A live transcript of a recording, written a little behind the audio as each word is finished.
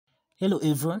Hello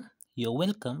everyone, you're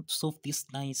welcome to solve this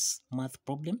nice math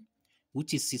problem,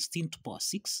 which is 16 to the power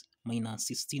 6 minus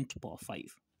 16 to the power 5.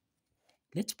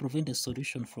 Let's provide a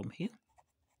solution from here.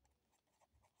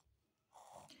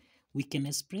 We can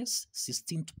express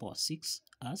 16 to the power 6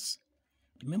 as,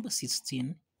 remember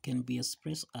 16 can be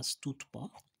expressed as 2 to the power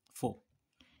 4.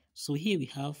 So here we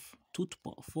have 2 to the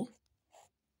power 4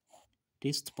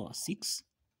 raised to the power 6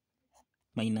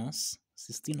 minus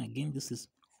 16 again, this is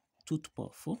 2 to the power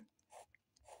 4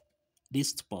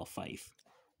 raised to the power 5.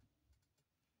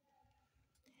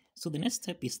 So the next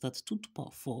step is that 2 to the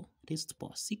power 4 raised to the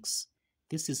power 6,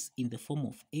 this is in the form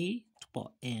of a to the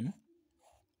power n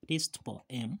raised to the power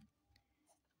m,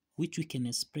 which we can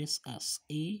express as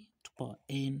a to the power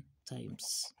n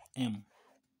times m.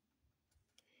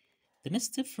 The next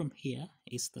step from here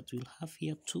is that we'll have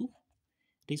here 2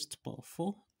 raised to the power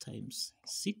 4 times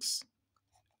 6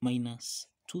 minus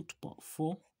 2 to the power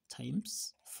 4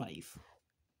 times 5.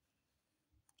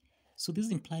 So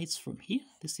this implies from here,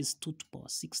 this is 2 to the power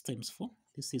 6 times 4,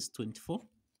 this is 24.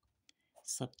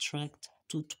 Subtract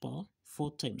 2 to the power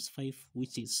 4 times 5,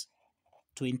 which is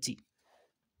 20.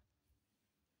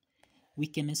 We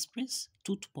can express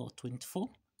 2 to the power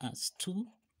 24 as 2 to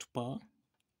the power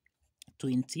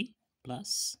 20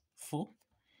 plus 4,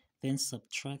 then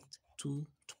subtract 2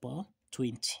 to the power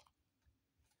 20.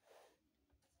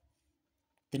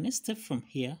 The next step from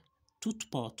here, 2 to the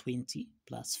power 20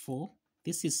 plus 4,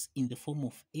 this is in the form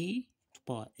of a to the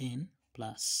power n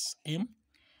plus m,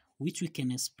 which we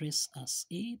can express as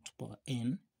a to the power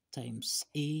n times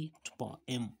a to the power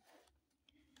m.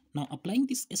 Now applying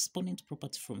this exponent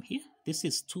property from here, this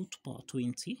is 2 to the power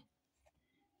 20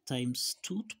 times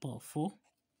 2 to the power 4,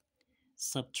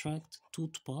 subtract 2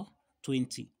 to the power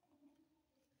 20.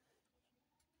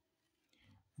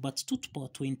 But 2 to the power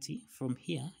 20 from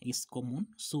here is common,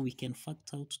 so we can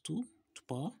factor out 2 to the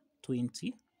power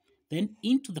 20. Then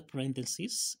into the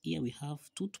parentheses, here we have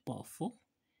 2 to the power 4,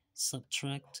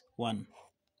 subtract 1.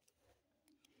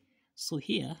 So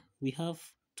here we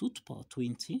have 2 to the power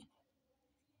 20.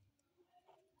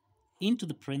 Into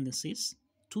the parentheses,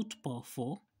 2 to the power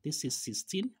 4, this is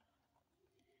 16,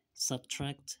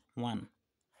 subtract 1.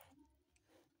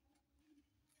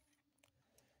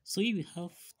 So here we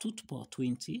have 2 to the power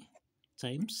 20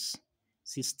 times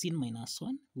 16 minus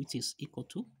 1, which is equal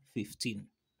to 15.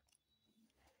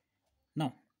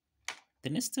 Now, the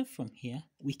next step from here,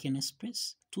 we can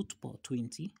express 2 to the power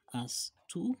 20 as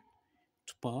 2 to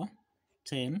the power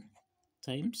 10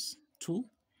 times 2,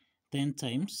 10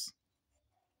 times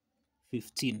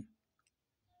 15.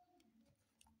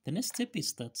 The next step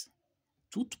is that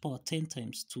 2 to the power 10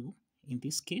 times 2, in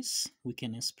this case, we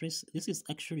can express, this is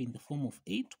actually in the form of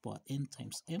a to the power n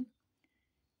times m,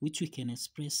 which we can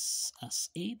express as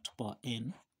a to the power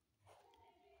n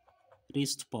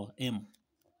raised to the power m.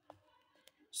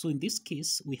 So in this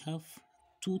case, we have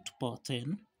 2 to the power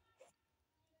 10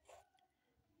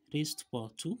 raised to the power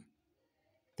 2,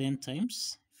 10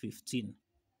 times 15.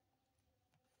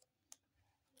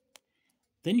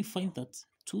 Then you find that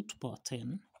 2 to the power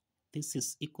 10, this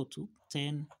is equal to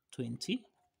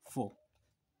 1024.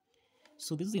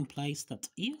 So this implies that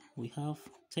here we have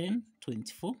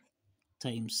 1024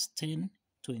 times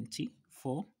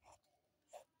 1024,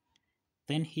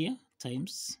 then here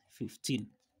times 15.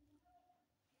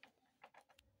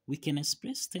 We can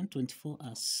express 1024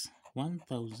 as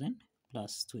 1000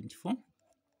 plus 24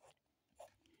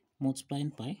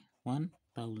 multiplied by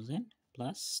 1000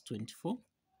 plus 24,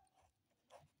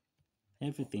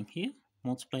 everything here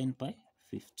multiplied by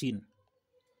 15.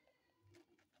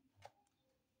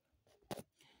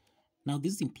 Now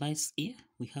this implies here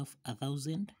we have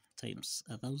 1000 times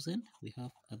 1000, we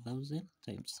have 1000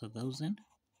 times 1000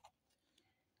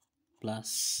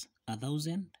 plus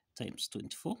 1000 times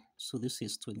 24, so this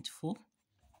is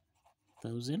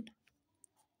 24,000,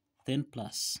 then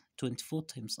plus 24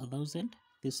 times 1000,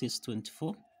 this is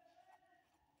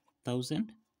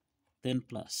 24,000, then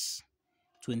plus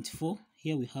 24,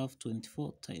 here we have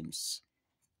 24 times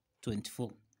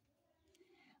 24.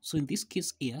 So in this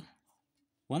case here,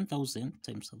 1000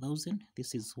 times 1000,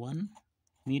 this is 1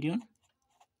 million,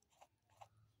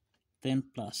 then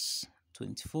plus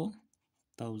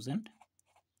 24,000,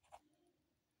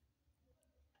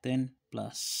 then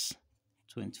plus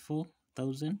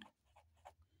 24,000,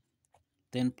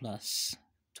 then plus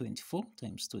 24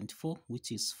 times 24,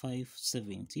 which is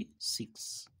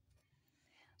 576.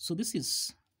 So this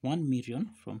is 1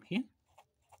 million from here.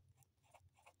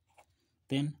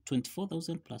 Then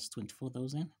 24,000 plus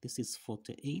 24,000, this is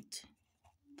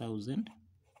 48,000.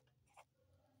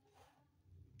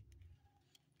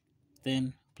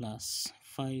 Then plus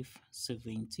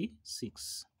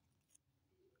 576.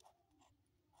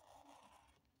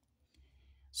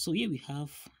 So here we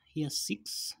have here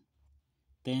 6,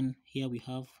 then here we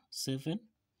have 7,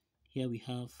 here we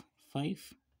have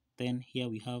 5, then here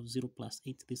we have 0 plus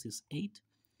 8, this is 8,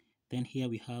 then here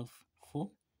we have 4,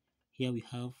 here we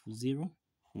have 0,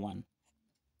 1.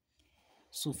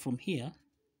 So from here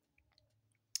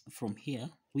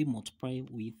we multiply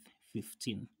with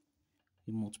 15.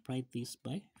 We multiply this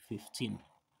by 15.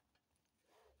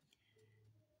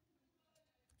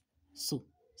 So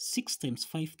 6 times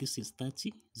 5, this is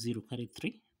 30, 0 carry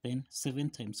 3. Then 7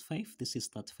 times 5, this is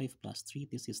 35 plus 3,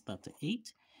 this is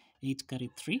 38, 8 carry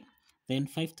 3. Then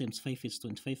 5 times 5 is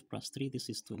 25 plus 3, this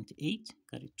is 28,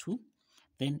 carry 2.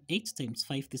 Then 8 times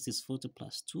 5, this is 40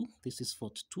 plus 2, this is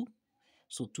 42.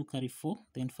 So 2 carry 4,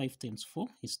 then 5 times 4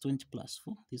 is 20 plus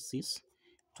 4, this is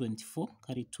 24,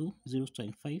 carry 2, 0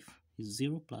 times 5 is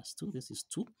 0 plus 2, this is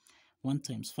 2. 1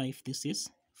 times 5, this is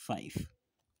 5.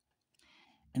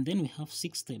 And then we have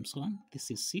 6 times 1, this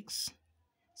is 6.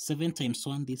 7 times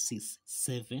 1, this is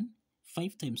 7.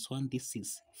 5 times 1, this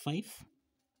is 5.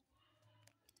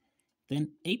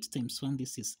 Then 8 times 1,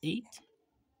 this is 8.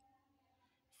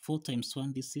 4 times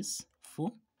 1, this is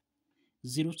 4.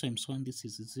 0 times 1, this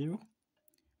is 0.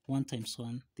 1 times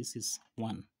 1, this is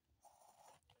 1.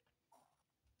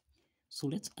 So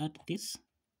let's add this.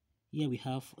 Here we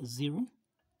have 0.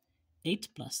 8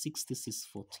 plus 6, this is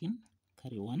 14.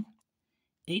 Carry 1.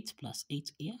 8 plus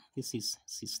 8 here, this is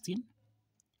 16.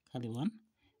 Carry 1.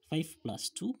 5 plus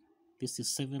 2, this is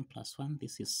 7 plus 1,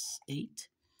 this is 8.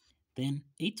 Then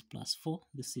 8 plus 4,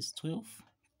 this is 12.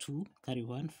 2, carry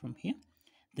 1 from here.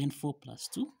 Then 4 plus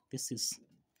 2, this is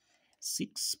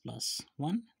 6 plus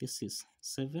 1, this is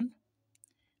 7.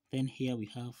 Then here we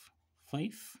have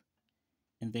 5.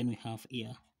 And then we have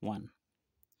here 1.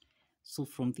 So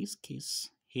from this case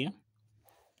here,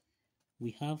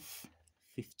 we have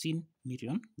 15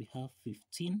 million. We have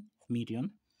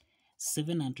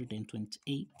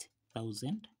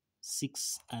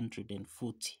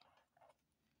 15,728,640.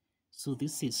 So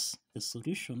this is the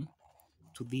solution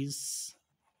to this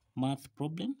math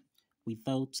problem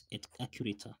without a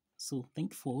calculator. So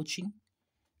thank you for watching.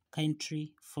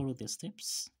 Kindly follow the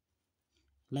steps.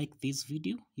 Like this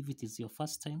video if it is your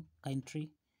first time.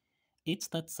 Kindly hit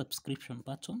that subscription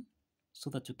button so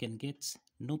that you can get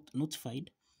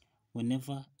notified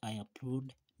whenever I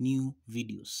upload new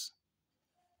videos.